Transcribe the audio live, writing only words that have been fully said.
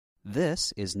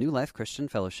This is New Life Christian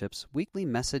Fellowship's weekly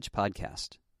message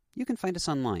podcast. You can find us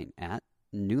online at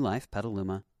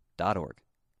newlifepetaluma.org.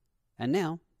 And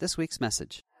now, this week's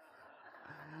message.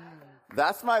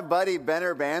 That's my buddy Ben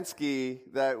Urbanski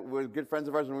that was good friends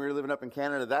of ours when we were living up in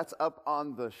Canada. That's up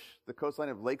on the coastline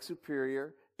of Lake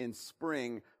Superior in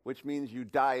spring, which means you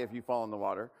die if you fall in the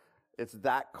water. It's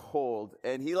that cold.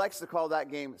 And he likes to call that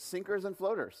game sinkers and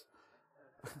floaters.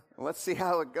 Let's see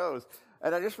how it goes.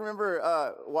 And I just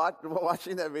remember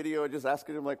watching that video and just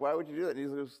asking him, like, why would you do that? And he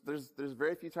goes, there's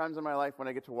very few times in my life when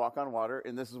I get to walk on water,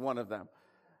 and this is one of them.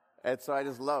 And so I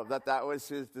just love that was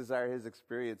his desire, his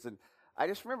experience. And I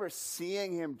just remember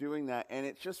seeing him doing that, and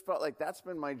it just felt like that's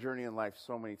been my journey in life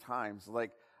so many times.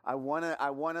 Like, I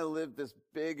wanna live this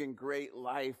big and great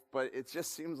life, but it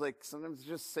just seems like sometimes it's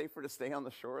just safer to stay on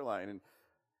the shoreline.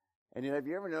 And have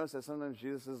you ever noticed that sometimes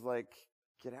Jesus is like,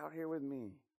 get out here with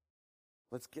me.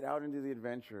 Let's get out into the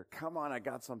adventure. Come on, I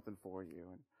got something for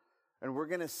you. And we're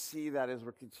going to see that as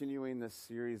we're continuing this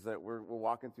series that we're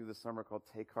walking through this summer called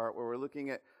Take Heart, where we're looking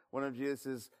at one of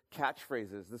Jesus'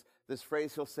 catchphrases. This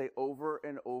phrase he'll say over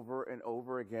and over and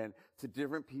over again to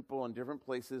different people in different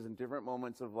places and different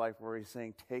moments of life where he's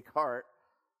saying, take heart.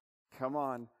 Come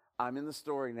on, I'm in the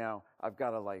story now. I've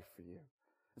got a life for you.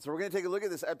 And so we're going to take a look at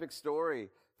this epic story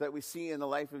that we see in the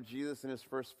life of Jesus and his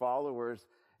first followers.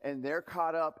 And they're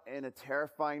caught up in a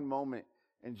terrifying moment.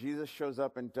 And Jesus shows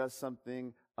up and does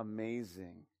something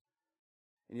amazing.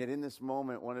 And yet in this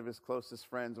moment, one of his closest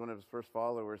friends, one of his first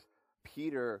followers,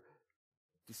 Peter,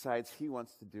 decides he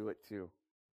wants to do it too.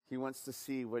 He wants to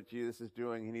see what Jesus is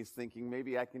doing. And he's thinking,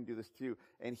 maybe I can do this too.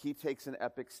 And he takes an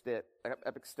epic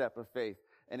step of faith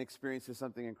and experiences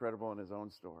something incredible in his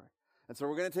own story. And so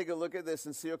we're going to take a look at this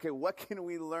and see, okay, what can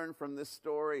we learn from this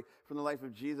story, from the life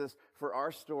of Jesus, for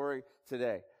our story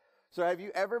today? So have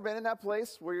you ever been in that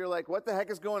place where you're like, what the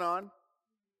heck is going on?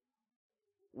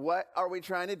 What are we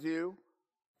trying to do?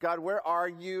 God, where are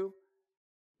you?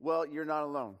 Well, you're not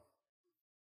alone.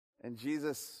 And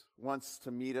Jesus wants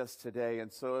to meet us today. And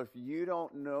so if you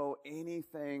don't know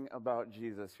anything about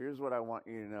Jesus, here's what I want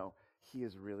you to know. He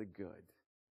is really good.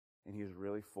 And he is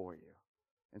really for you.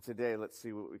 And today, let's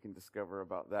see what we can discover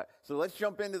about that. So let's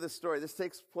jump into the story. This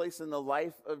takes place in the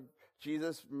life of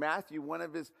Jesus. Matthew, one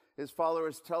of his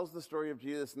followers, tells the story of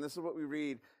Jesus. And this is what we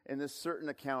read in this certain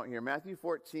account here. Matthew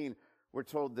 14, we're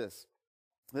told this.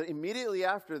 That immediately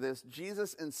after this,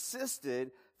 Jesus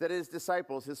insisted that his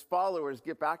disciples, his followers,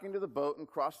 get back into the boat and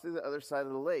cross through the other side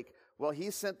of the lake while he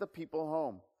sent the people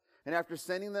home. And after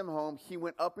sending them home, he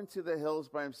went up into the hills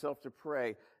by himself to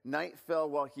pray. Night fell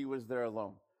while he was there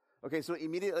alone. Okay, so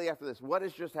immediately after this, what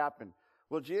has just happened?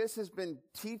 Well, Jesus has been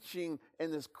teaching,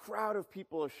 and this crowd of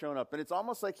people have shown up. And it's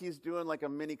almost like he's doing like a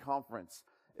mini conference.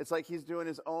 It's like he's doing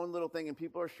his own little thing, and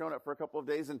people are showing up for a couple of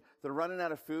days, and they're running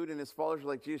out of food, and his followers are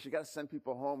like, Jesus, you got to send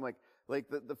people home. Like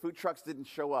the food trucks didn't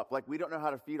show up. Like, we don't know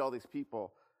how to feed all these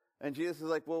people. And Jesus is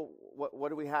like, well, what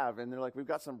do we have? And they're like, we've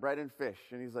got some bread and fish.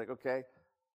 And he's like, okay,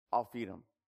 I'll feed them.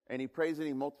 And he prays and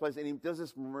he multiplies, and he does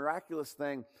this miraculous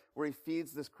thing where he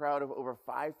feeds this crowd of over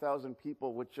 5,000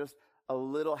 people with just a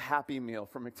little Happy Meal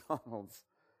from McDonald's.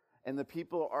 And the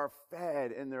people are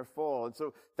fed and they're full. And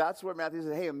so that's where Matthew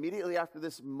says, hey, immediately after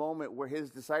this moment where his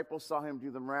disciples saw him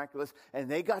do the miraculous, and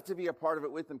they got to be a part of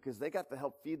it with him because they got to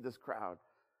help feed this crowd.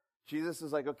 Jesus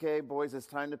is like, okay, boys, it's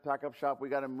time to pack up shop. We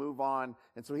got to move on.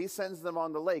 And so he sends them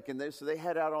on the lake, and so they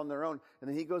head out on their own. And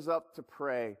then he goes up to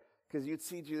pray. Because you'd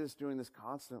see Jesus doing this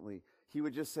constantly. He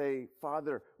would just say,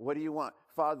 Father, what do you want?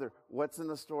 Father, what's in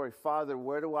the story? Father,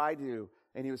 where do I do?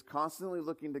 And he was constantly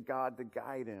looking to God to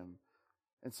guide him.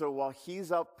 And so while he's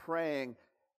up praying,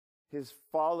 his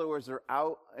followers are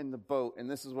out in the boat, and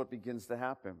this is what begins to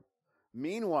happen.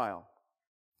 Meanwhile,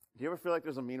 do you ever feel like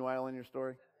there's a meanwhile in your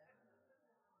story?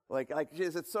 Like,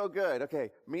 Jesus, it's so good.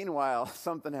 Okay, meanwhile,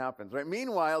 something happens, right?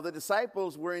 Meanwhile, the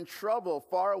disciples were in trouble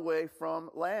far away from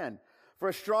land. For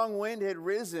a strong wind had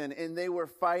risen, and they were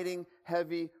fighting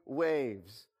heavy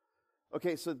waves.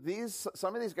 Okay, so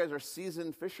some of these guys are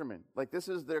seasoned fishermen. Like, this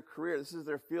is their career. This is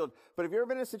their field. But have you ever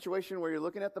been in a situation where you're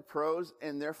looking at the pros,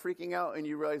 and they're freaking out, and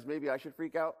you realize maybe I should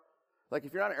freak out? Like,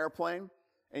 if you're on an airplane,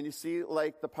 and you see,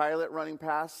 like, the pilot running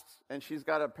past, and she's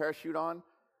got a parachute on,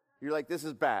 you're like, this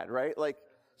is bad, right? Like,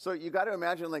 so you got to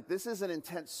imagine, like, this is an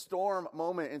intense storm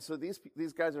moment, and so these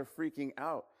guys are freaking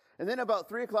out. And then about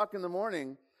 3 o'clock in the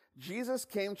morning, Jesus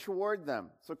came toward them.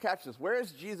 So catch this. Where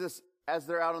is Jesus as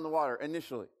they're out on the water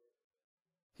initially?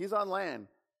 He's on land,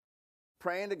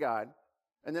 praying to God.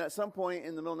 And then at some point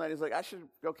in the middle of the night, he's like, I should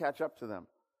go catch up to them.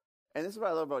 And this is what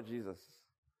I love about Jesus.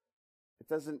 It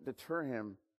doesn't deter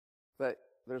him that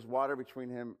there's water between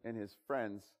him and his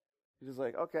friends. He's just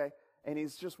like, okay. and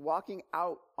he's just walking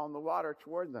out on the water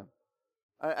toward them.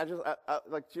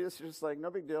 Like Jesus is just like,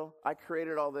 no big deal. I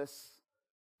created all this.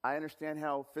 I understand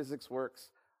how physics works.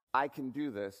 I can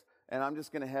do this, and I'm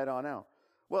just going to head on out.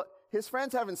 Well, his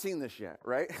friends haven't seen this yet,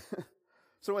 right?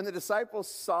 So when the disciples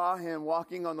saw him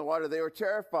walking on the water, they were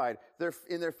terrified. They're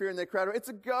in their fear, and they cried, "It's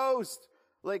a ghost!"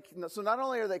 So not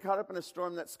only are they caught up in a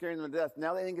storm that's scaring them to death,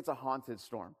 now they think it's a haunted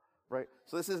storm, right?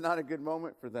 So this is not a good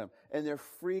moment for them. And they're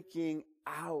freaking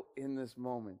out in this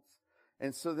moment.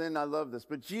 And so then I love this.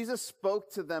 But Jesus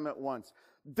spoke to them at once.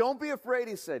 "Don't be afraid,"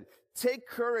 he said. "Take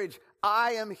courage.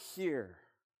 I am here."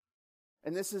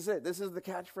 And this is it. This is the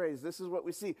catchphrase. This is what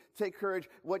we see. Take courage.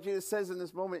 What Jesus says in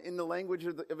this moment in the language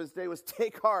of his day was,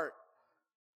 take heart.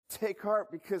 Take heart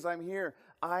because I'm here.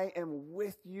 I am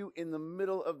with you in the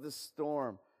middle of the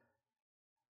storm.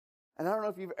 And I don't know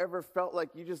if you've ever felt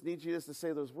like you just need Jesus to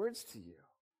say those words to you.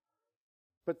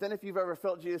 But then if you've ever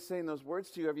felt Jesus saying those words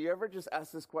to you, have you ever just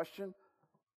asked this question?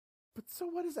 But so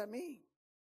what does that mean?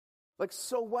 Like,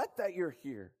 so what that you're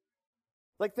here?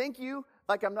 Like, thank you.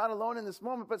 Like, I'm not alone in this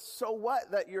moment, but so what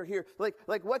that you're here?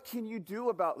 Like what can you do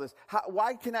about this?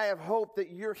 Why can I have hope that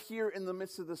you're here in the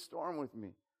midst of the storm with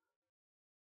me?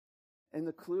 And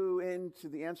the clue into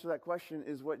the answer to that question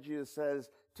is what Jesus says,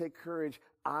 take courage,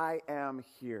 I am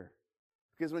here.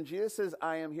 Because when Jesus says,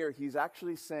 I am here, he's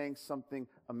actually saying something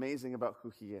amazing about who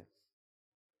he is.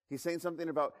 He's saying something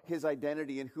about his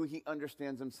identity and who he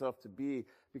understands himself to be.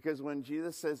 Because when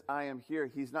Jesus says, I am here,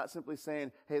 he's not simply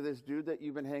saying, hey, this dude that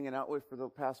you've been hanging out with for the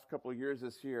past couple of years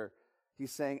is here.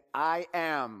 He's saying, I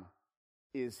am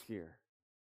is here.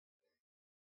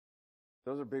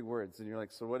 Those are big words. And you're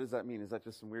like, so what does that mean? Is that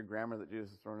just some weird grammar that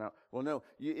Jesus has thrown out? Well, no.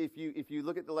 If you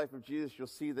look at the life of Jesus, you'll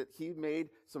see that he made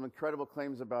some incredible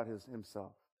claims about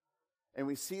himself. And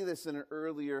we see this in an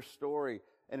earlier story.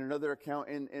 And another account,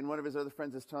 and one of his other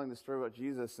friends is telling the story about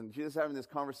Jesus, and Jesus having this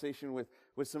conversation with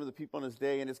some of the people in his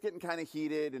day, and it's getting kind of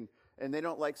heated, and they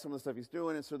don't like some of the stuff he's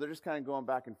doing, and so they're just kind of going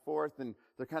back and forth, and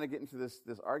they're kind of getting to this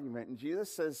argument. And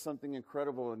Jesus says something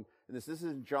incredible, and this is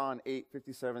in John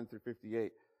 8:57 through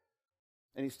 58.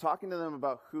 And he's talking to them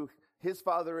about who his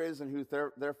father is and who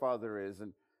their father is.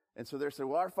 And so they're saying,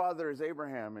 well, our father is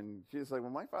Abraham. And Jesus is like,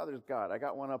 well, my father is God. I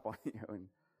got one up on you.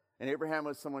 And Abraham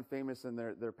was someone famous in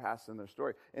their past and their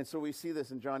story. And so we see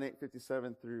this in John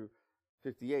 8:57 through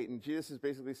 58. And Jesus has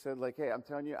basically said, like, hey, I'm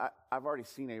telling you, I've already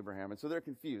seen Abraham. And so they're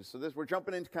confused. So we're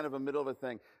jumping into kind of a middle of a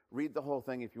thing. Read the whole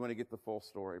thing if you want to get the full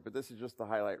story. But this is just the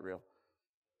highlight reel.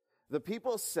 The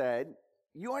people said,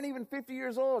 you aren't even 50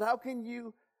 years old. How can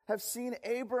you have seen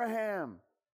Abraham?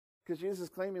 Because Jesus is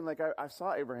claiming, like, I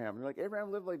saw Abraham. And they're like,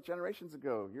 Abraham lived like generations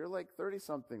ago. You're like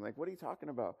 30-something. Like, what are you talking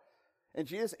about? And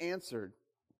Jesus answered,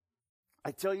 I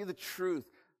tell you the truth,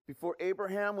 before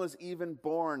Abraham was even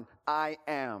born, I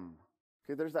am.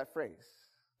 Okay, there's that phrase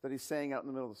that he's saying out in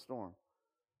the middle of the storm.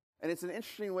 And it's an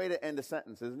interesting way to end a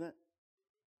sentence, isn't it?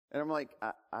 And I'm like,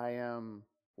 I am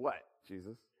what,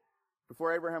 Jesus?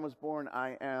 Before Abraham was born,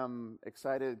 I am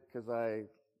excited because I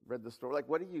read the story. Like,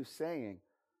 what are you saying?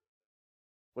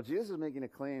 Well, Jesus is making a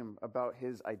claim about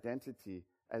his identity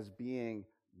as being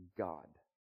God.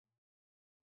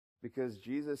 Because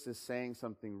Jesus is saying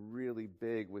something really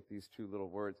big with these two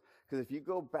little words. Because if you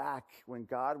go back when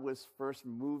God was first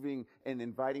moving and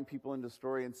inviting people into the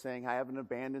story and saying, I haven't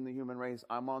abandoned the human race,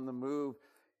 I'm on the move,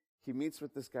 he meets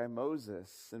with this guy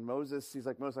Moses. And Moses, he's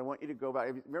like, Moses, I want you to go back.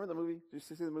 Remember the movie? Did you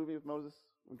see the movie of Moses?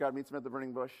 When God meets him at the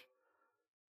burning bush?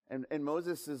 And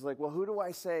Moses is like, well, who do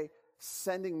I say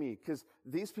sending me? Because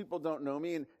these people don't know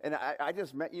me. And I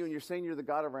just met you and you're saying you're the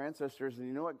God of our ancestors. And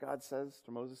you know what God says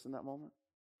to Moses in that moment?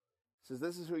 He says,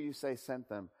 this is who you say sent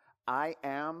them. I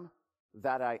am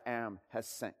that I am has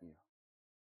sent you.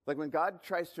 Like when God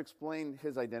tries to explain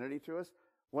his identity to us,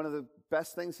 one of the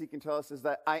best things he can tell us is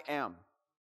that I am.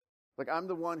 Like I'm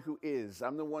the one who is.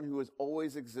 I'm the one who has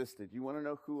always existed. You want to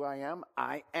know who I am?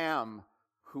 I am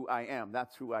who I am.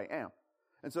 That's who I am.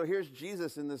 And so here's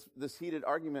Jesus in this heated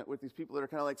argument with these people that are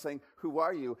kind of like saying, who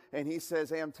are you? And he says,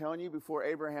 hey, I'm telling you, before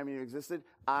Abraham even existed,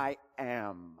 I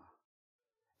am.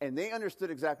 And they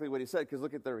understood exactly what he said, because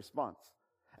look at their response.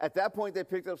 At that point, they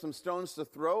picked up some stones to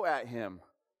throw at him,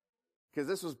 because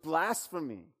this was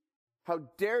blasphemy. How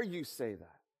dare you say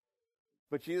that?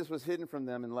 But Jesus was hidden from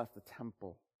them and left the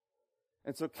temple.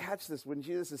 And so catch this, when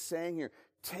Jesus is saying here,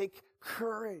 take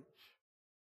courage,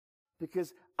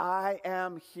 because I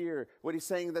am here. What he's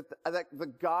saying, that the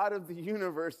God of the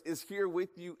universe is here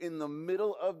with you in the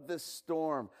middle of this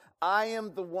storm. I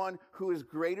am the one who is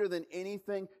greater than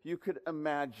anything you could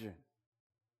imagine.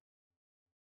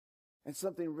 And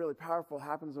something really powerful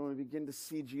happens when we begin to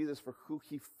see Jesus for who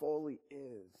he fully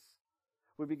is.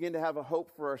 We begin to have a hope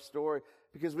for our story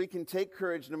because we can take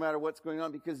courage no matter what's going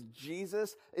on because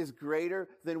Jesus is greater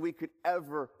than we could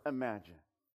ever imagine.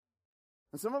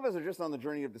 And some of us are just on the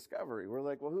journey of discovery. We're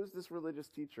like, well, who's this religious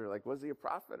teacher? Like, was he a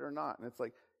prophet or not? And it's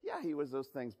like, yeah, he was those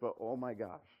things, but oh my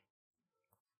gosh.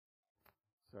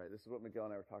 Sorry, this is what Miguel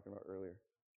and I were talking about earlier.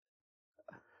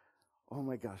 Oh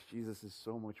my gosh, Jesus is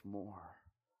so much more.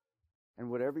 And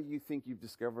whatever you think you've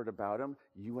discovered about him,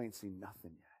 you ain't seen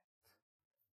nothing yet.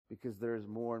 Because there's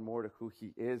more and more to who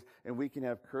he is. And we can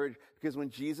have courage. Because when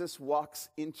Jesus walks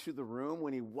into the room,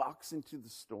 when he walks into the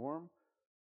storm,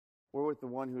 we're with the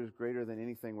one who is greater than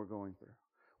anything we're going through.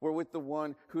 We're with the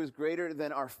one who is greater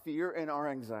than our fear and our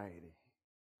anxiety.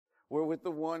 We're with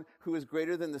the one who is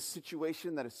greater than the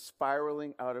situation that is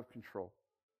spiraling out of control.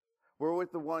 We're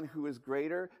with the one who is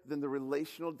greater than the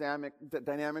relational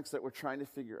dynamics that we're trying to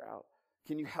figure out.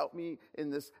 Can you help me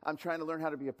in this? I'm trying to learn how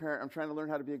to be a parent. I'm trying to learn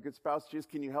how to be a good spouse. Jesus,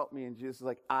 can you help me? And Jesus is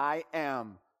like, I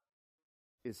am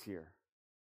is here.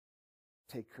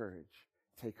 Take courage.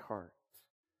 Take heart.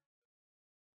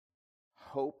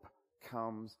 Hope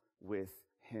comes with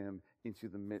him into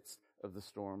the midst of the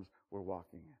storms we're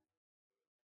walking in.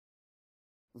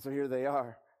 And so here they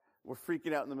are. We're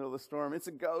freaking out in the middle of the storm. It's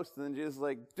a ghost. And then Jesus is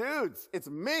like, dudes, it's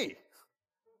me.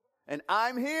 And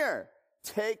I'm here.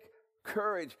 Take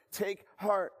courage. Take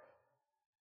heart.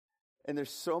 And there's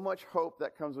so much hope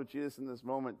that comes with Jesus in this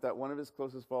moment that one of his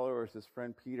closest followers, his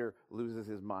friend Peter, loses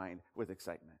his mind with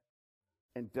excitement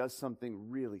and does something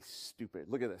really stupid.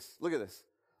 Look at this. Look at this.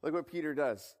 Look what Peter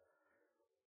does.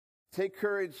 Take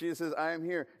courage, Jesus says, I am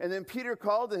here. And then Peter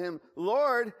called to him,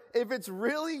 Lord, if it's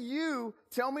really you,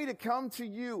 tell me to come to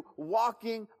you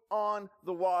walking on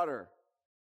the water.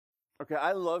 Okay,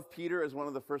 I love Peter as one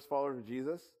of the first followers of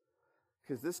Jesus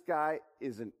because this guy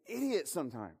is an idiot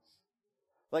sometimes.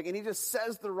 And he just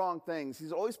says the wrong things.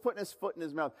 He's always putting his foot in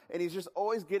his mouth, and he's just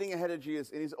always getting ahead of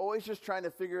Jesus, and he's always just trying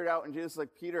to figure it out. And Jesus is like,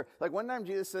 Peter, one time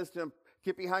Jesus says to him,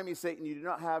 get behind me, Satan, you do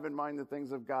not have in mind the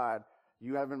things of God.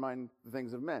 You have in mind the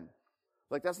things of men.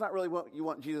 That's not really what you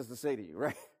want Jesus to say to you,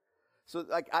 right? So,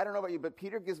 I don't know about you, but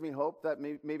Peter gives me hope that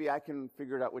maybe I can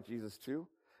figure it out with Jesus too.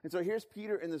 And so here's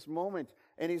Peter in this moment,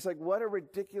 and he's like, what a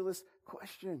ridiculous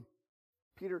question.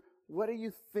 Peter, what are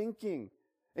you thinking?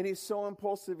 And he's so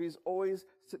impulsive. He's always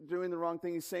doing the wrong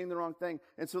thing. He's saying the wrong thing.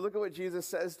 And so look at what Jesus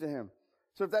says to him.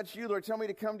 So if that's you, Lord, tell me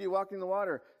to come to you walking in the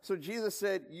water. So Jesus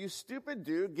said, you stupid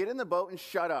dude, get in the boat and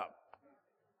shut up.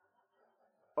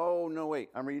 Oh, no, wait,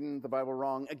 I'm reading the Bible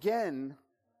wrong again.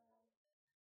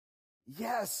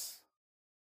 Yes.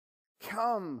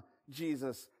 Come,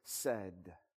 Jesus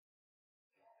said.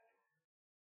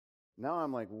 Now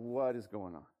I'm like, what is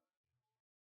going on?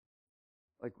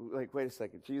 Wait a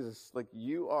second. Jesus,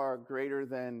 you are greater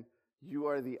than, you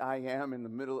are the I am in the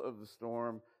middle of the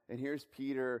storm. And here's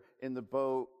Peter in the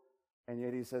boat. And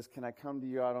yet he says, can I come to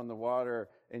you out on the water?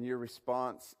 And your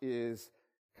response is,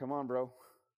 come on, bro.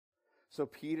 So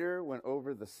Peter went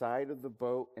over the side of the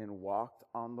boat and walked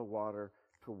on the water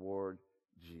toward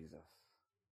Jesus.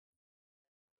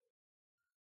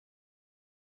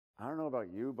 I don't know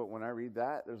about you, but when I read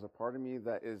that, there's a part of me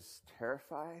that is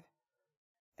terrified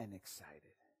and excited.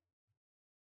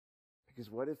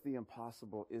 Because what if the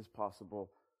impossible is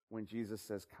possible when Jesus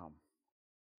says, come?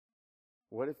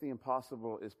 What if the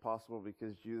impossible is possible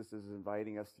because Jesus is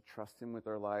inviting us to trust him with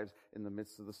our lives in the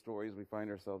midst of the stories we find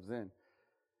ourselves in?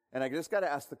 And I just got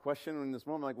to ask the question in this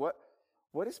moment,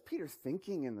 what is Peter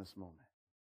thinking in this moment?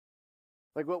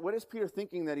 What is Peter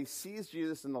thinking that he sees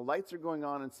Jesus and the lights are going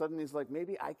on and suddenly he's like,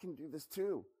 maybe I can do this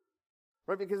too?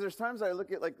 Right? Because there's times I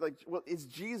look at well, it's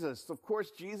Jesus. Of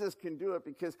course, Jesus can do it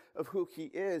because of who he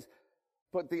is.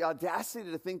 But the audacity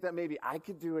to think that maybe I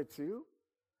could do it too?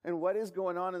 And what is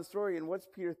going on in the story? And what's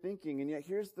Peter thinking? And yet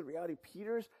here's the reality.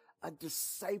 Peter's a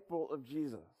disciple of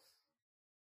Jesus.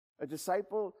 A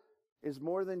disciple is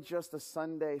more than just a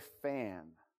Sunday fan.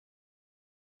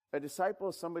 A disciple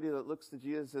is somebody that looks to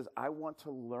Jesus and says, I want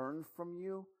to learn from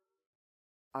you.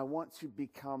 I want to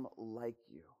become like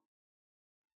you.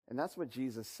 And that's what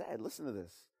Jesus said. Listen to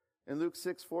this. In Luke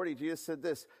 6:40, Jesus said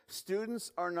this,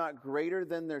 students are not greater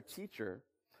than their teacher,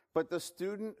 but the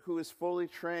student who is fully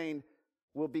trained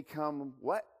will become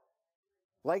what?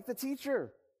 Like the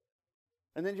teacher.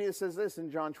 And then Jesus says this in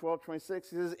John 12:26.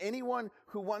 He says, anyone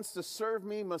who wants to serve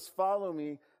me must follow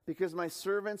me because my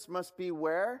servants must be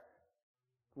where?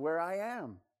 Where I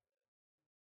am.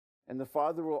 And the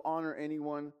Father will honor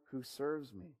anyone who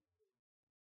serves me.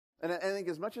 And I think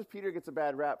as much as Peter gets a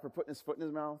bad rap for putting his foot in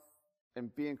his mouth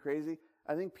and being crazy,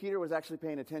 I think Peter was actually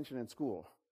paying attention in school.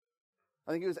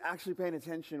 I think he was actually paying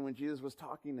attention when Jesus was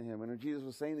talking to him and when Jesus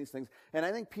was saying these things. And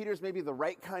I think Peter's maybe the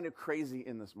right kind of crazy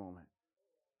in this moment.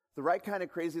 The right kind of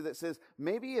crazy that says,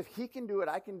 maybe if he can do it,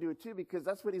 I can do it too, because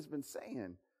that's what he's been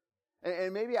saying.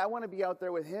 And maybe I want to be out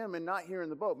there with him and not here in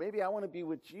the boat. Maybe I want to be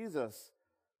with Jesus.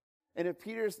 And if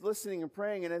Peter's listening and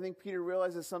praying, and I think Peter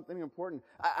realizes something important,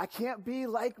 I can't be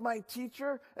like my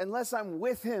teacher unless I'm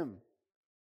with him.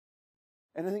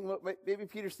 And I think what maybe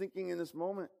Peter's thinking in this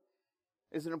moment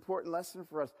is an important lesson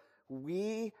for us.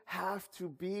 We have to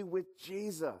be with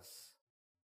Jesus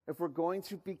if we're going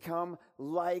to become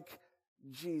like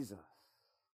Jesus.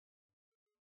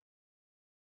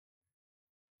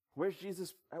 Where's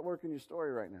Jesus at work in your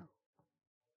story right now?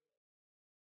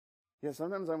 Yeah,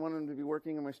 sometimes I want him to be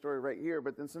working in my story right here,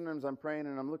 but then sometimes I'm praying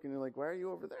and I'm looking and like, why are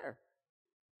you over there?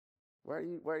 Why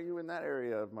are you in that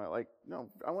area of my, like, no,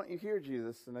 I want you here,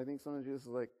 Jesus. And I think sometimes Jesus is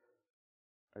like,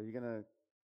 are you going to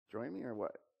join me or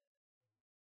what?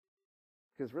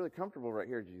 Because it's really comfortable right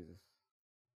here, Jesus.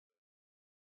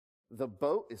 The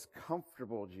boat is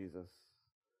comfortable, Jesus.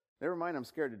 Never mind, I'm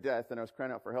scared to death and I was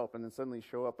crying out for help and then suddenly you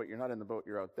show up, but you're not in the boat,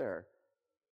 you're out there.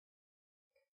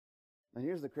 And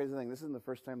here's the crazy thing. This isn't the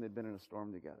first time they'd been in a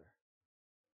storm together.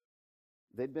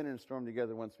 They'd been in a storm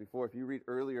together once before. If you read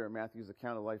earlier in Matthew's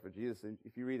account of the life of Jesus, and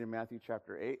if you read in Matthew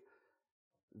chapter 8,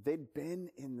 they'd been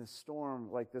in the storm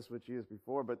like this with Jesus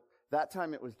before, but that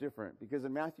time it was different. Because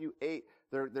in Matthew 8,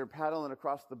 they're paddling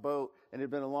across the boat, and it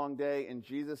had been a long day, and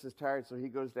Jesus is tired, so he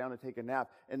goes down to take a nap.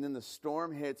 And then the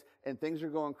storm hits, and things are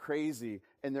going crazy,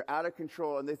 and they're out of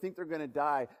control, and they think they're going to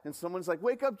die. And someone's like,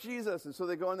 wake up, Jesus! And so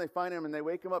they go and they find him, and they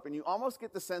wake him up. And you almost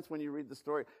get the sense when you read the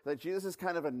story that Jesus is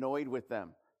kind of annoyed with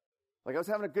them. Like, I was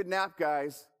having a good nap,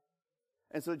 guys.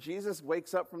 And so Jesus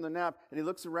wakes up from the nap, and he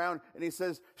looks around, and he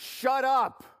says, shut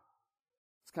up!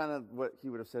 It's kind of what he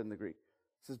would have said in the Greek.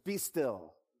 He says, be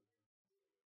still.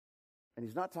 And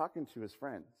he's not talking to his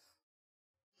friends.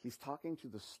 He's talking to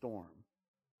the storm.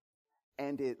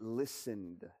 And it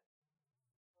listened.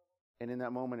 And in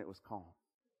that moment, it was calm.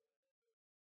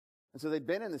 And so they'd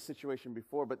been in this situation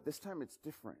before, but this time it's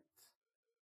different.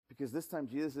 Because this time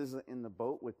Jesus isn't in the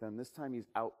boat with them. This time he's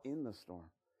out in the storm.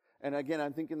 And again,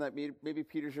 I'm thinking that maybe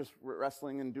Peter's just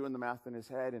wrestling and doing the math in his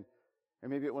head. And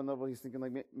maybe at one level he's thinking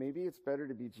like, maybe it's better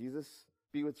to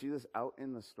be with Jesus out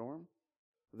in the storm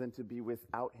than to be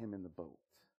without him in the boat.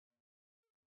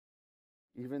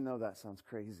 Even though that sounds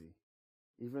crazy.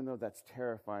 Even though that's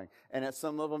terrifying. And at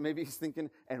some level, maybe he's thinking,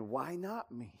 and why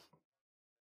not me?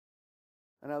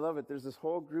 And I love it. There's this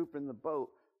whole group in the boat,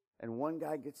 and one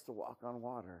guy gets to walk on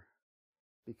water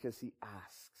because he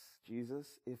asks,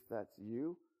 Jesus, if that's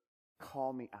you,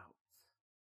 call me out.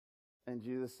 And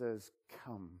Jesus says,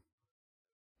 come.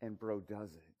 And bro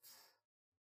does it.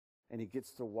 And he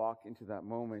gets to walk into that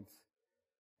moment.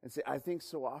 And say, I think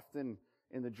so often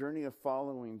in the journey of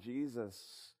following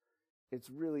Jesus, it's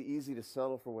really easy to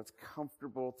settle for what's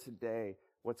comfortable today,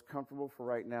 what's comfortable for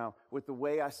right now, with the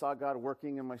way I saw God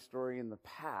working in my story in the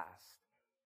past,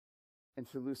 and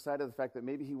to lose sight of the fact that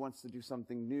maybe he wants to do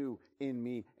something new in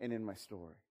me and in my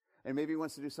story. And maybe he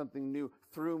wants to do something new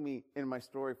through me in my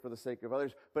story for the sake of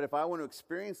others. But if I want to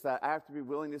experience that, I have to be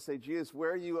willing to say, Jesus, where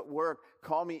are you at work?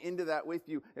 Call me into that with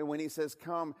you. And when he says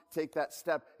come, take that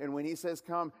step. And when he says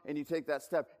come and you take that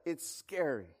step, it's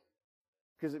scary.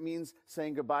 Because it means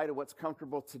saying goodbye to what's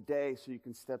comfortable today so you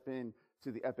can step in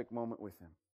to the epic moment with him.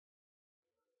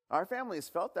 Our family has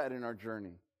felt that in our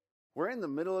journey. We're in the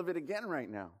middle of it again right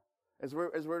now. As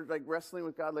we're like wrestling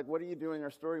with God, like, what are you doing in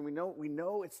our story? We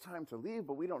know it's time to leave,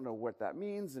 but we don't know what that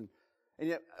means. And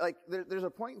yet, like, there's a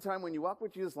point in time when you walk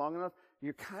with Jesus long enough,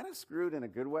 you're kind of screwed in a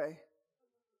good way.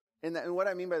 And what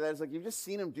I mean by that is, like, you've just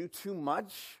seen him do too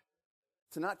much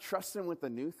to not trust him with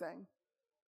the new thing.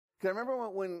 Because I remember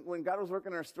when God was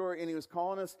working in our story and he was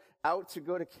calling us out to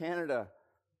go to Canada.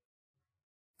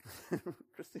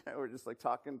 Christy and I were just like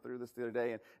talking through this the other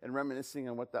day and reminiscing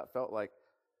on what that felt like.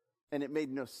 And it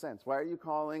made no sense. Why are you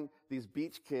calling these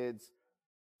beach kids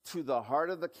to the heart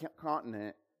of the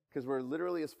continent? Because we're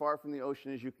literally as far from the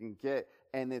ocean as you can get,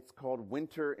 and it's called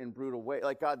winter in brutal way.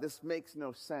 Like, God, this makes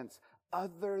no sense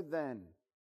other than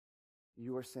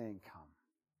you are saying come.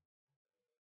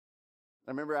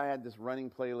 I remember I had this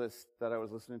running playlist that I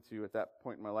was listening to at that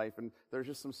point in my life, and there's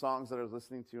just some songs that I was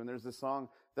listening to, and there's this song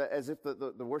that as if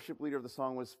the worship leader of the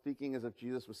song was speaking as if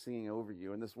Jesus was singing over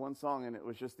you. And this one song, and it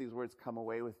was just these words, come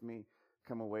away with me,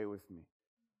 come away with me.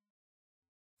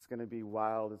 It's going to be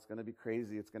wild, it's going to be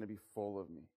crazy, it's going to be full of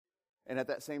me. And at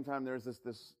that same time, there's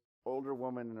this older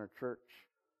woman in our church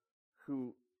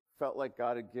who felt like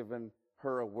God had given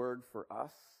her a word for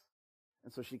us.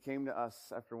 And so she came to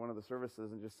us after one of the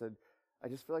services and just said, I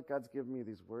just feel like God's given me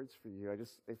these words for you.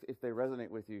 If they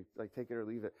resonate with you, like, take it or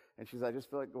leave it. And she said, I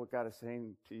just feel like what God is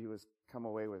saying to you is come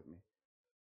away with me.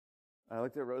 I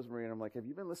looked at Rosemary and I'm like, have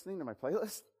you been listening to my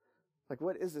playlist? Like,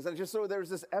 what is this? And just so there's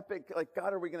this epic, like,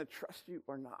 God, are we going to trust you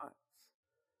or not?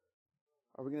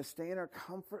 Are we going to stay in our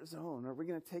comfort zone? Are we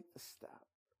going to take the step?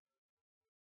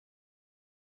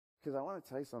 Because I want to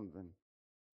tell you something.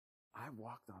 I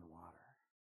walked on water.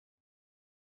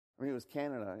 I mean, it was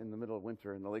Canada in the middle of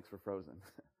winter and the lakes were frozen.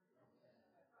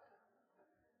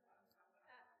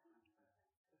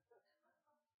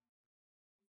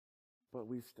 But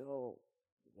we still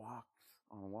walked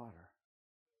on water.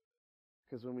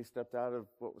 Because when we stepped out of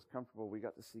what was comfortable, we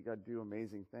got to see God do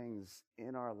amazing things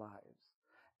in our lives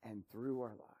and through our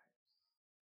lives.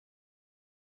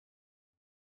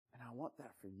 And I want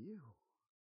that for you.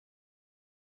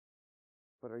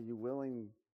 But are you willing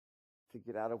to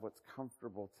get out of what's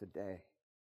comfortable today?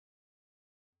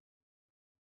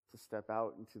 To step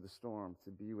out into the storm,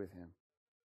 to be with him,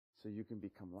 so you can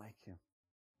become like him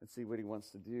and see what he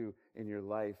wants to do in your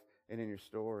life and in your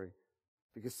story.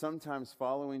 Because sometimes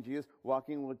following Jesus,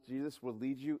 walking with Jesus will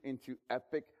lead you into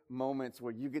epic moments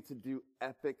where you get to do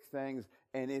epic things,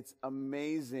 and it's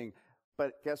amazing.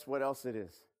 But guess what else it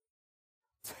is?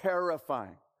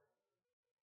 Terrifying.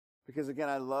 Because again,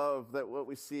 I love that what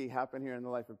we see happen here in the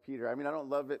life of Peter. I mean, I don't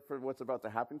love it for what's about to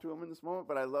happen to him in this moment,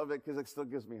 but I love it because it still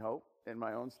gives me hope in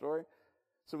my own story.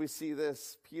 So we see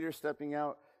this, Peter stepping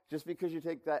out. Just because you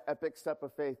take that epic step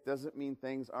of faith doesn't mean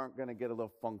things aren't going to get a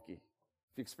little funky. Have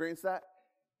you experienced that?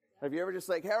 Have you ever just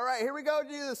like, hey, all right, here we go,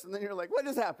 Jesus. And then you're like, what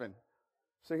just happened?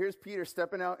 So here's Peter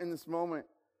stepping out in this moment.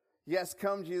 Yes,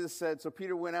 come, Jesus said. So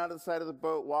Peter went out of the side of the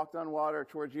boat, walked on water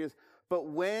toward Jesus. But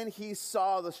when he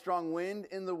saw the strong wind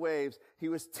in the waves, he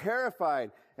was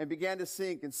terrified and began to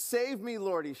sink. And save me,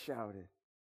 Lord, he shouted.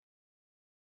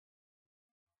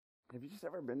 Have you just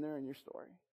ever been there in your story?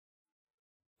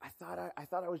 I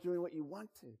thought I was doing what you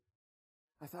wanted.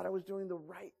 I thought I was doing the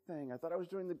right thing. I thought I was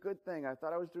doing the good thing. I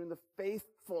thought I was doing the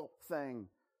faithful thing.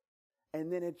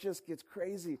 And then it just gets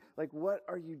crazy. Like, what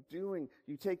are you doing?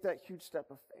 You take that huge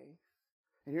step of faith.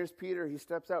 And here's Peter. He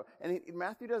steps out. And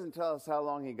Matthew doesn't tell us how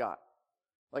long he got.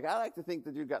 Like, I like to think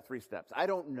the dude got 3 steps. I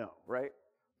don't know, right?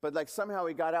 But like somehow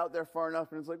he got out there far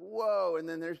enough and it's like, whoa. And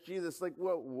then there's Jesus like,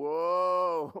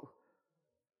 whoa.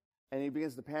 And he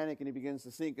begins to panic and he begins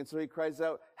to sink. And so he cries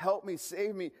out, help me,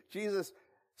 save me. Jesus,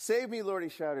 save me, Lord, he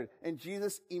shouted. And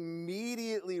Jesus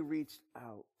immediately reached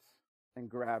out and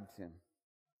grabbed him.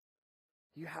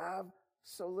 You have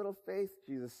so little faith,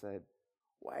 Jesus said.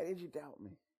 Why did you doubt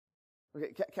me?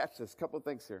 Okay, catch this. A couple of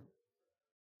things here.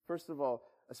 First of all,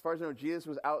 as far as I know, Jesus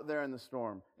was out there in the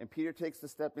storm. And Peter takes the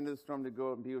step into the storm to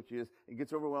go and be with Jesus. He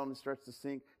gets overwhelmed and starts to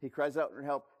sink. He cries out for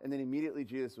help. And then immediately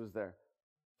Jesus was there.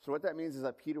 So what that means is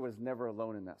that Peter was never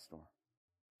alone in that storm.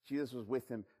 Jesus was with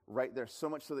him right there, so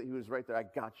much so that he was right there. I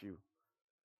got you.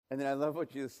 And then I love what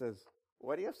Jesus says.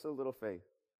 Why do you have so little faith?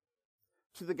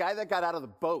 To the guy that got out of the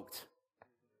boat.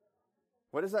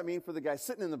 What does that mean for the guy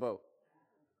sitting in the boat?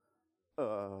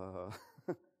 Oh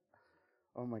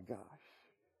my gosh.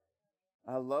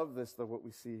 I love this, though, what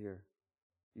we see here.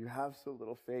 You have so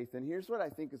little faith. And here's what I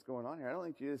think is going on here. I don't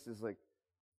think Jesus is like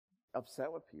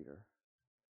upset with Peter.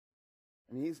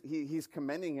 I mean, he's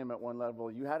commending him at one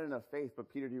level. You had enough faith, but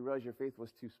Peter, do you realize your faith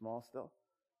was too small still?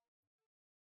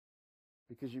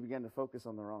 Because you began to focus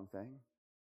on the wrong thing.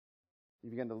 You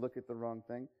began to look at the wrong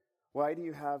thing. Why do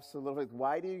you have so little faith?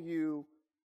 Why do you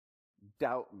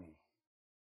doubt me?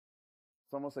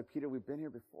 It's almost like, Peter, we've been here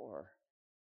before.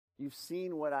 You've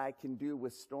seen what I can do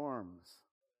with storms.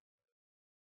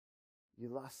 You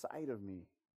lost sight of me.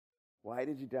 Why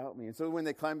did you doubt me? And so when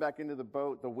they climbed back into the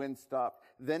boat, the wind stopped.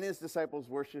 Then his disciples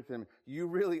worshiped him. You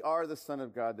really are the Son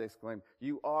of God, they exclaimed.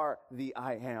 You are the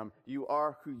I am. You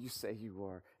are who you say you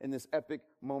are. And this epic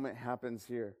moment happens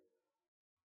here.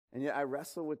 And yet I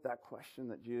wrestle with that question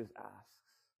that Jesus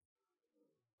asks.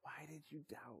 Why did you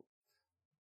doubt?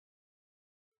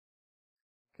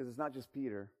 Because it's not just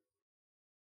Peter.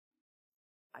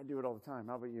 I do it all the time.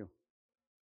 How about you?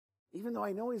 Even though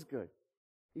I know he's good.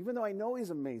 Even though I know he's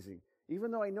amazing. Even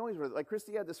though I know he's worth it. Like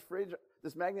Christy had this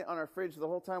magnet on our fridge the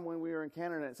whole time when we were in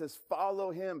Canada. It says,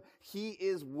 follow him. He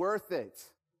is worth it.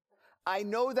 I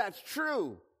know that's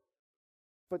true.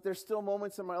 But there's still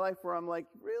moments in my life where I'm like,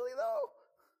 really though?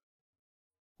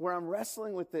 Where I'm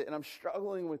wrestling with it and I'm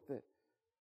struggling with it.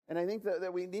 And I think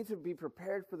that we need to be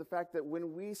prepared for the fact that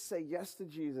when we say yes to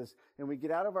Jesus and we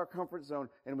get out of our comfort zone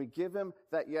and we give him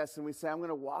that yes and we say, I'm going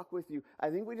to walk with you,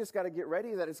 I think we just got to get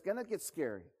ready that it's going to get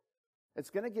scary. It's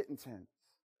going to get intense.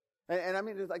 And I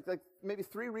mean, there's like maybe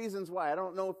 3 reasons why. I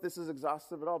don't know if this is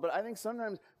exhaustive at all, but I think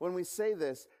sometimes when we say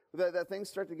this, that things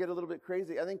start to get a little bit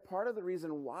crazy. I think part of the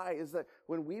reason why is that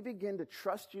when we begin to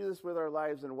trust Jesus with our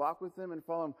lives and walk with him and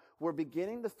follow him, we're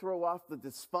beginning to throw off the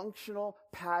dysfunctional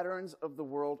patterns of the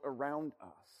world around us.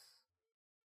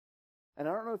 And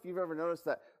I don't know if you've ever noticed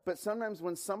that, but sometimes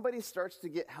when somebody starts to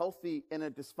get healthy in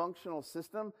a dysfunctional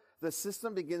system, the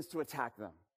system begins to attack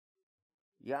them.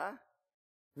 Yeah? Have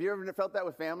you ever felt that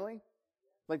with family?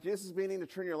 Like Jesus is beginning to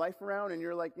turn your life around and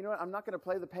you're like, you know what, I'm not going to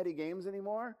play the petty games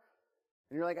anymore.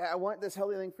 And you're like, I want this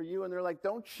healthy thing for you. And they're like,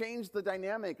 don't change the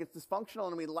dynamic. It's dysfunctional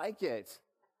and we like it.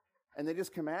 And they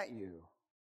just come at you.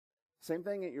 Same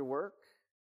thing at your work.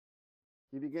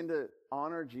 You begin to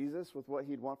honor Jesus with what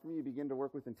he'd want from you. You begin to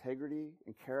work with integrity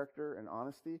and character and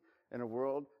honesty in a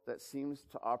world that seems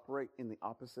to operate in the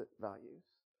opposite values.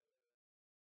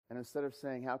 And instead of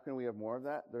saying, how can we have more of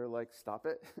that? They're like, stop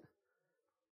it.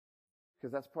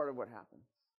 Because that's part of what happens.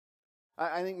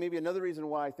 I think maybe another reason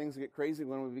why things get crazy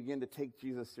when we begin to take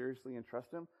Jesus seriously and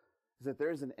trust him is that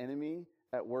there's an enemy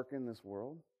at work in this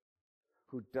world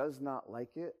who does not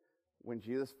like it when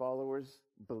Jesus followers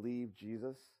believe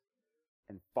Jesus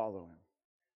and follow him.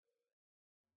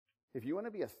 If you want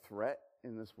to be a threat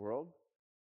in this world,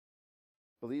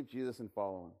 believe Jesus and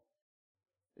follow him.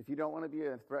 If you don't want to be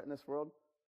a threat in this world,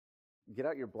 get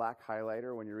out your black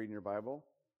highlighter when you're reading your Bible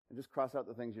and just cross out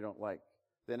the things you don't like.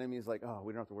 The enemy is like, oh,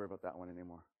 we don't have to worry about that one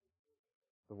anymore.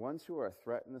 The ones who are a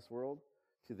threat in this world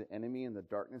to the enemy and the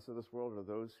darkness of this world are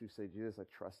those who say, Jesus, I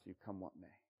trust you, come what may.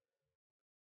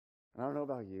 And I don't know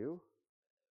about you,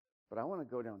 but I want to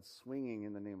go down swinging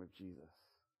in the name of Jesus,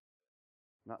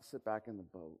 not sit back in the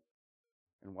boat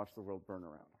and watch the world burn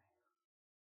around me.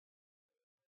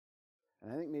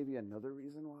 And I think maybe another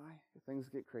reason why things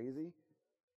get crazy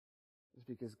is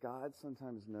because God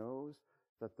sometimes knows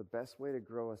that the best way to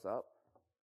grow us up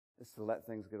is to let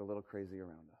things get a little crazy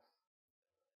around us.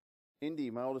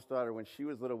 Indy, my oldest daughter, when she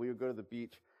was little, we would go to the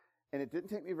beach, and it didn't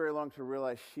take me very long to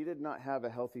realize she did not have a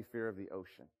healthy fear of the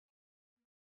ocean.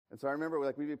 And so I remember,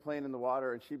 like, we'd be playing in the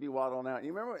water, and she'd be waddling out. And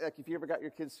you remember, like, if you ever got your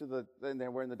kids and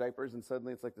they're wearing the diapers, and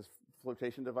suddenly it's like this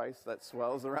flotation device that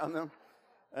swells around them?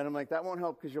 And I'm like, that won't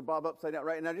help because you'll bob upside down,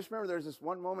 right? And I just remember there's this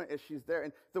one moment as she's there,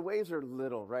 and the waves are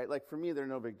little, right? Like, for me, they're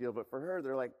no big deal, but for her,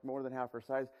 they're like more than half her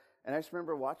size. And I just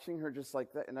remember watching her just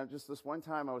like that. And this one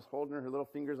time I was holding her little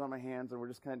fingers on my hands, and we're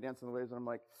just kind of dancing the waves. And I'm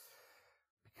like,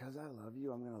 because I love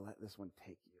you, I'm going to let this one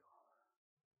take you.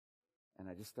 And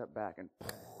I just stepped back, and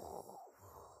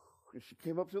she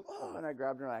came up to, and I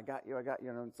grabbed her, and I got you.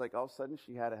 And it's like all of a sudden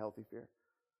she had a healthy fear.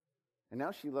 And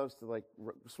now she loves to like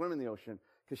swim in the ocean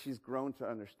because she's grown to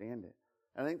understand it.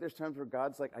 And I think there's times where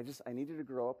God's like, I need you to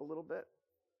grow up a little bit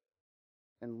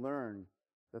and learn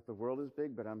that the world is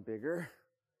big, but I'm bigger.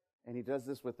 And he does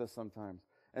this with us sometimes.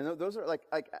 And those are like,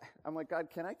 I'm like, God,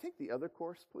 can I take the other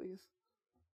course, please?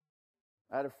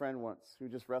 I had a friend once who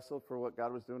just wrestled for what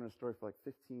God was doing in a story for like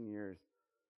 15 years.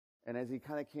 And as he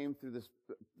kind of came through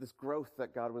this growth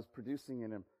that God was producing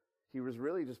in him, he was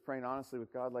really just praying honestly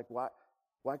with God, like,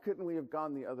 why couldn't we have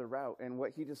gone the other route? And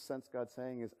what he just sensed God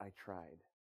saying is, I tried.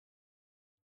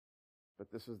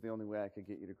 But this was the only way I could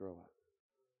get you to grow up.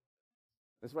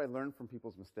 This is why I learn from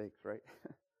people's mistakes, right?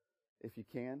 If you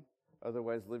can.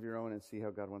 Otherwise, live your own and see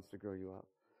how God wants to grow you up.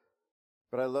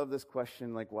 But I love this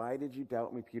question, like, why did you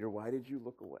doubt me, Peter? Why did you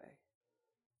look away?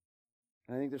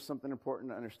 And I think there's something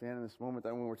important to understand in this moment,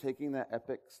 that when we're taking that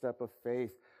epic step of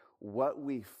faith, what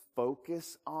we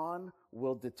focus on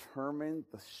will determine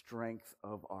the strength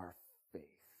of our faith.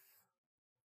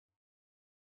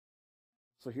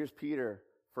 So here's Peter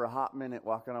for a hot minute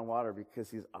walking on water because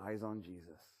he's eyes on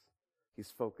Jesus.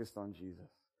 He's focused on Jesus.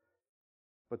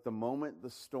 But the moment the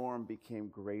storm became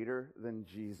greater than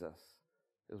Jesus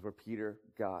is where Peter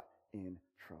got in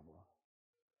trouble.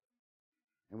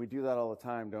 And we do that all the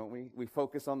time, don't we? We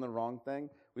focus on the wrong thing.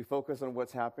 We focus on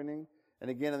what's happening. And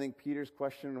again, I think Peter's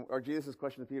question, or Jesus'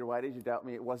 question to Peter, why did you doubt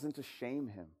me? It wasn't to shame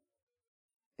him.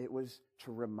 It was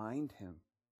to remind him.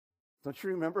 Don't you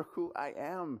remember who I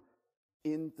am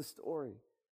in the story?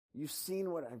 You've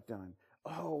seen what I've done.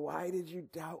 Oh, why did you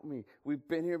doubt me? We've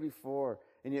been here before.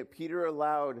 And yet Peter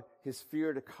allowed his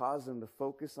fear to cause him to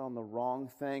focus on the wrong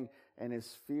thing, and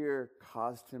his fear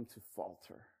caused him to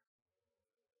falter.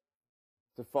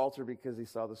 To falter because he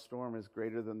saw the storm as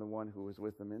greater than the one who was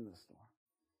with him in the storm.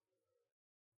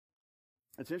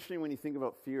 It's interesting when you think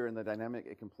about fear and the dynamic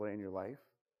it can play in your life.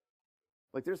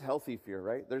 Like, there's healthy fear,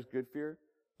 right? There's good fear.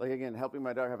 Like, again, helping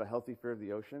my daughter have a healthy fear of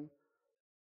the ocean.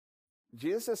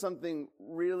 Jesus says something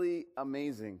really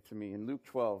amazing to me in Luke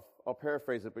 12. I'll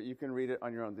paraphrase it, but you can read it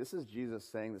on your own. This is Jesus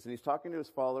saying this, and he's talking to his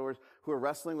followers who are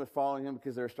wrestling with following him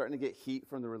because they're starting to get heat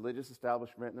from the religious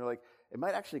establishment, and they're like, it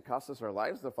might actually cost us our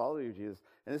lives to follow you, Jesus.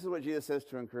 And this is what Jesus says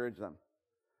to encourage them.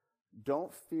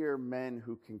 Don't fear men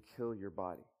who can kill your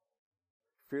body.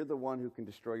 Fear the one who can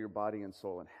destroy your body and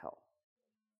soul in hell.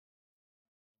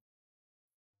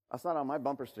 That's not on my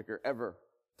bumper sticker ever.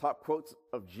 Top quotes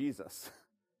of Jesus.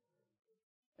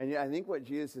 And yet I think what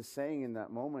Jesus is saying in that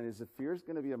moment is if fear is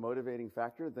going to be a motivating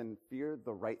factor, then fear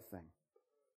the right thing.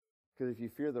 Because if you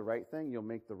fear the right thing, you'll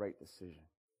make the right decision.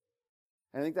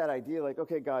 And I think that idea, like,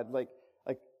 okay, God, like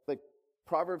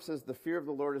Proverbs says, the fear of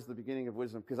the Lord is the beginning of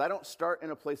wisdom. Because I don't start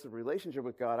in a place of relationship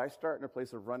with God. I start in a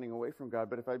place of running away from God.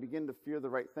 But if I begin to fear the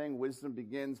right thing, wisdom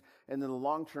begins. And then the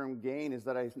long-term gain is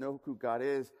that I know who God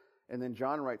is. And then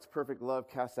John writes, perfect love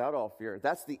casts out all fear.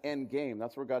 That's the end game.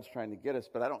 That's where God's trying to get us.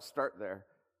 But I don't start there.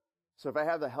 So if I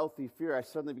have the healthy fear, I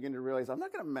suddenly begin to realize I'm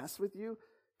not going to mess with you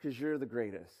because you're the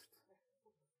greatest.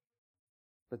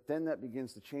 But then that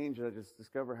begins to change, and I just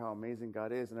discover how amazing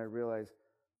God is, and I realize,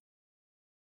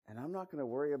 and I'm not going to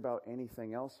worry about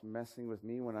anything else messing with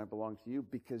me when I belong to you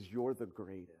because you're the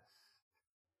greatest.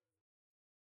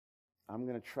 I'm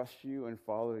going to trust you and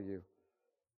follow you.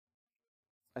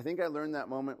 I think I learned that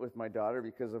moment with my daughter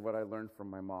because of what I learned from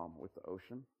my mom with the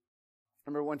ocean. I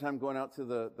remember one time going out to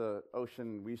the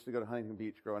ocean. We used to go to Huntington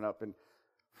Beach growing up, and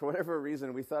for whatever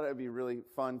reason, we thought it would be really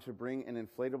fun to bring an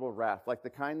inflatable raft, like the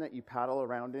kind that you paddle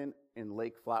around in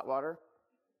Lake Flatwater.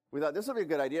 We thought, this will be a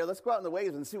good idea. Let's go out in the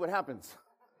waves and see what happens.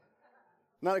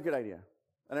 Not a good idea.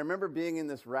 And I remember being in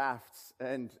this raft,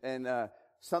 and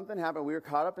something happened. We were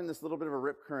caught up in this little bit of a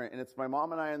rip current, and it's my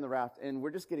mom and I in the raft, and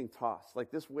we're just getting tossed. Like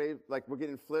this wave, like we're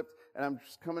getting flipped, and I'm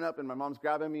just coming up, and my mom's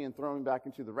grabbing me and throwing me back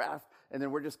into the raft, and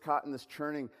then we're just caught in this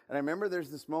churning. And I remember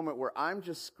there's this moment where I'm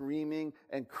just screaming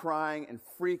and crying and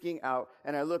freaking out,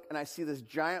 and I look, and I see this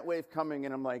giant wave coming,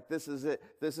 and I'm like, this is it.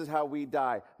 This is how we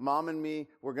die. Mom and me,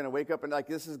 we're going to wake up, and like,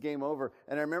 this is game over.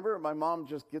 And I remember my mom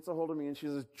just gets a hold of me, and she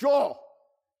says, Joel,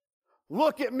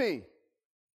 look at me.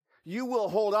 You will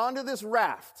hold on to this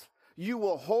raft. You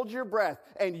will hold your breath,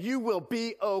 and you will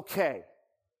be okay.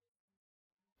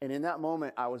 And in that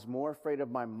moment, I was more afraid of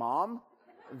my mom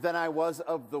than I was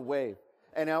of the wave.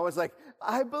 And I was like,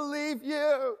 I believe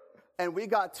you. And we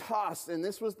got tossed, and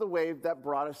this was the wave that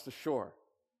brought us to shore.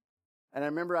 And I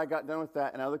remember I got done with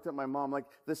that, and I looked at my mom, like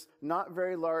this not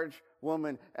very large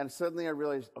woman, and suddenly I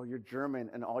realized, oh, you're German,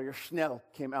 and all your Schnell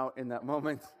came out in that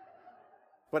moment.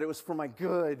 But it was for my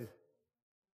good.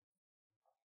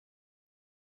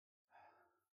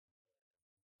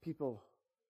 People,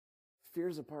 fear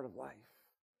is a part of life.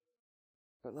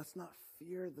 But let's not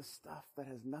fear the stuff that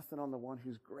has nothing on the one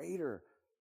who's greater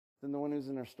than the one who's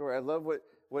in our story. I love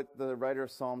what the writer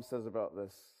of Psalm says about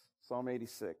this. Psalm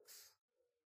 86.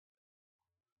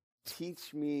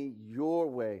 Teach me your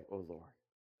way, O Lord,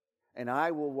 and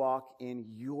I will walk in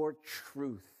your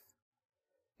truth.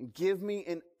 And give me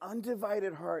an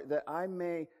undivided heart that I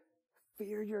may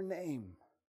fear your name.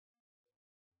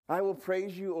 I will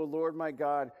praise you, O Lord my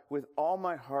God, with all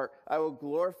my heart. I will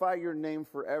glorify your name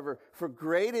forever. For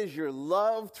great is your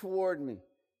love toward me.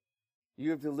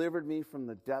 You have delivered me from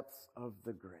the depths of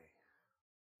the grave.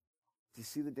 Do you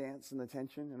see the dance and the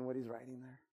tension in what he's writing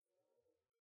there?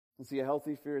 And see, a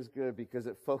healthy fear is good because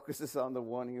it focuses on the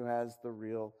one who has the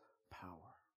real power.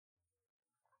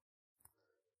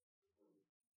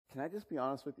 Can I just be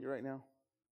honest with you right now?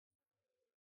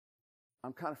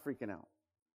 I'm kind of freaking out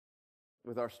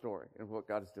with our story and what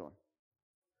God is doing.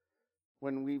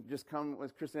 When we've just come,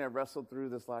 as Christy and I wrestled through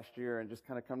this last year and just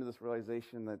kind of come to this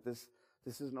realization that this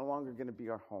is no longer going to be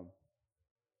our home.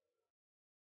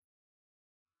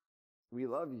 We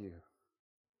love you.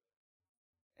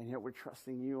 And yet we're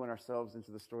trusting you and ourselves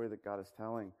into the story that God is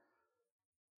telling.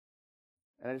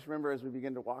 And I just remember as we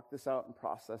begin to walk this out and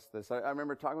process this, I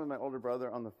remember talking with my older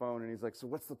brother on the phone, and he's like, so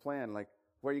what's the plan? Like,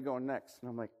 where are you going next? And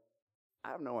I'm like, I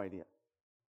have no idea.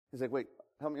 He's like, wait,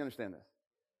 help me understand this.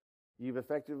 You've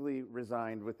effectively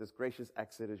resigned with this gracious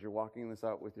exit as you're walking this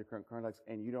out with your current contacts,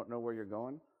 and you don't know where you're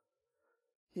going?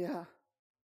 Yeah,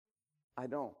 I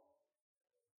don't.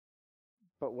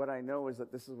 But what I know is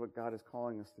that this is what God is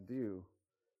calling us to do.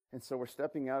 And so we're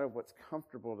stepping out of what's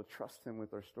comfortable to trust him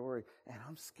with our story, and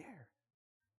I'm scared.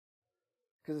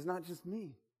 Because it's not just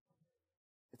me.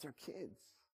 It's our kids.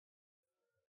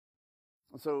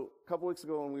 And so a couple weeks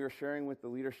ago when we were sharing with the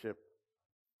leadership,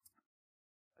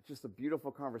 just a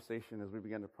beautiful conversation as we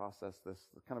began to process this,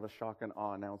 kind of a shock and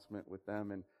awe announcement with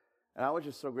them. And I was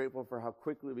just so grateful for how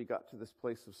quickly we got to this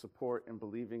place of support and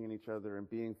believing in each other and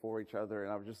being for each other.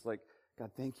 And I was just like,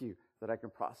 God, thank you that I can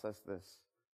process this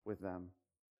with them.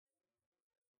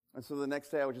 And so the next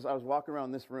day I was walking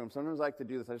around this room. Sometimes I like to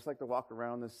do this. I just like to walk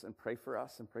around this and pray for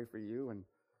us and pray for you. And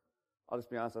I'll just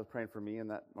be honest, I was praying for me in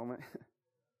that moment.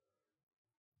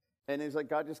 And it's like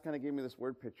God just kind of gave me this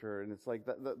word picture. And it's like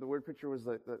the word picture was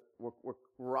like that we're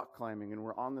rock climbing and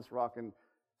we're on this rock. And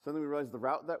suddenly we realize the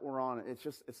route that we're on,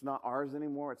 it's not ours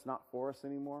anymore. It's not for us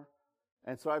anymore.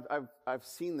 And so I've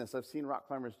seen this. I've seen rock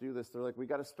climbers do this. They're like, we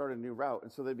got to start a new route.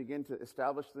 And so they begin to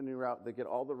establish the new route. They get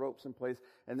all the ropes in place,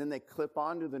 and then they clip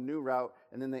onto the new route,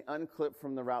 and then they unclip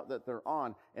from the route that they're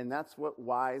on. And that's what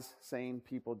wise, sane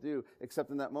people do. Except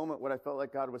in that moment, what I felt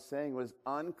like God was saying was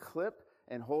unclip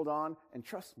and hold on and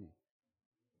trust me.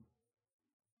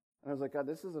 And I was like, God,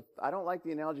 I don't like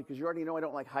the analogy because you already know I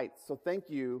don't like heights. So thank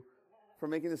you for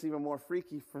making this even more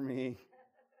freaky for me.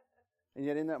 And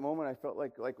yet in that moment, I felt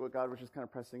like what God was just kind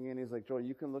of pressing in. He's like, Joel,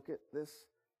 you can look at this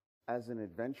as an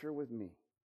adventure with me,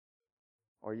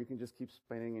 or you can just keep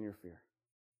spinning in your fear.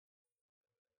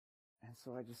 And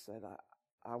so I just said,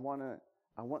 I want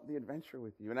the adventure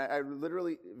with you. And I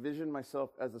literally visioned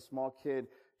myself as a small kid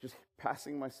just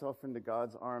passing myself into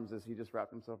God's arms as he just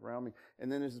wrapped himself around me.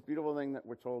 And then there's this beautiful thing that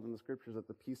we're told in the scriptures that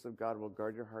the peace of God will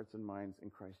guard your hearts and minds in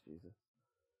Christ Jesus.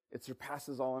 It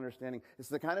surpasses all understanding. It's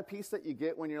the kind of peace that you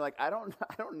get when you're like, I don't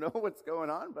know what's going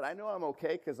on, but I know I'm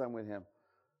okay because I'm with him.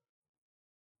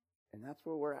 And that's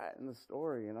where we're at in the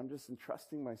story. And I'm just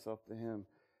entrusting myself to him.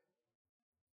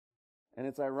 And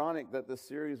it's ironic that this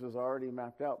series was already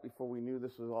mapped out before we knew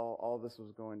this was all this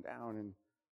was going down.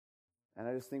 And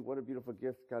I just think what a beautiful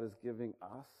gift God is giving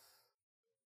us.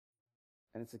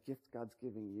 And it's a gift God's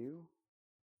giving you.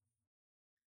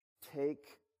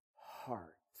 Take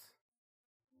heart.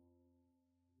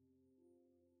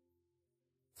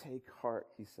 Take heart,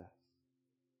 he says.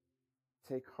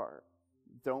 Take heart.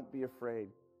 Don't be afraid.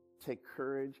 Take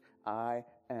courage. I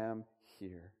am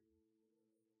here.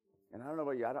 And I don't know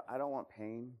about you, I don't want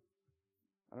pain.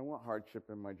 I don't want hardship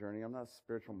in my journey. I'm not a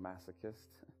spiritual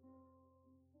masochist.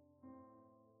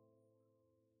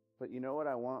 But you know what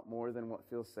I want more than what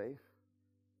feels safe?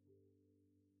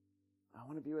 I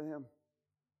want to be with him.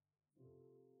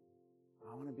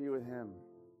 I want to be with him.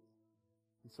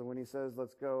 And so when he says,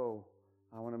 let's go,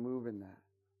 I want to move in that.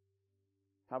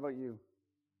 How about you?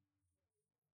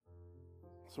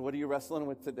 So what are you wrestling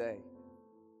with today?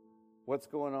 What's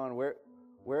going on? Where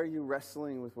are you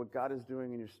wrestling with what God is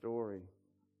doing in your story?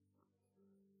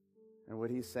 And what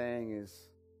he's saying is,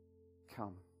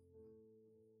 come.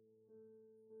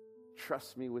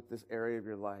 Trust me with this area of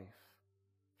your life.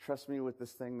 Trust me with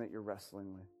this thing that you're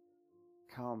wrestling with.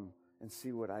 Come and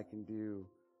see what I can do.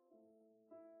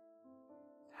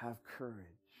 Have courage.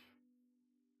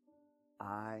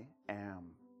 I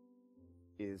am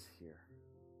is here.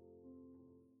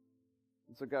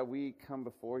 And so God, we come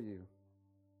before you.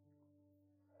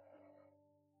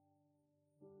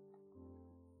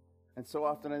 And so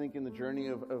often I think in the journey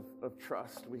of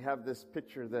trust, we have this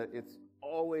picture that it's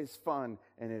always fun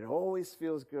and it always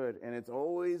feels good and it's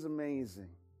always amazing.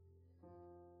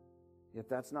 Yet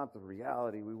that's not the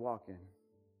reality we walk in.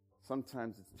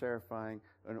 Sometimes it's terrifying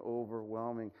and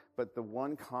overwhelming. But the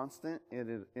one constant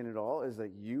in it all is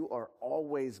that you are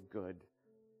always good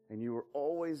and you are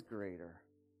always greater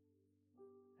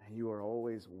and you are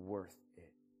always worth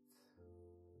it.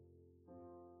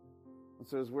 And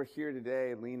so as we're here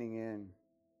today leaning in,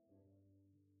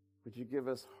 would you give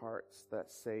us hearts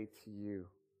that say to you,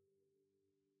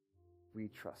 we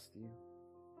trust you,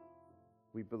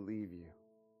 we believe you.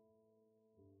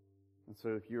 And so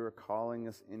if you're calling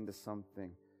us into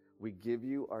something, we give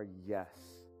you our yes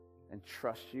and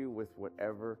trust you with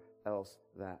whatever else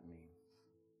that means.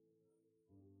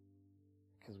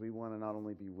 Because we want to not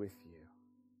only be with you,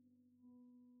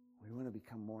 we want to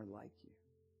become more like you.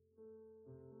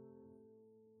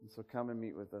 And so come and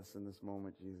meet with us in this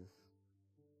moment, Jesus.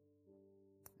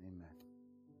 Amen.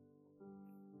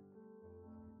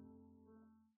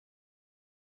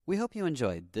 We hope you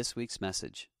enjoyed this week's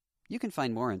message. You can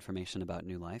find more information about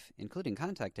New Life, including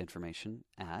contact information,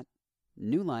 at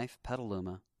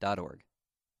newlifepetaluma.org.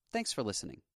 Thanks for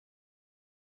listening.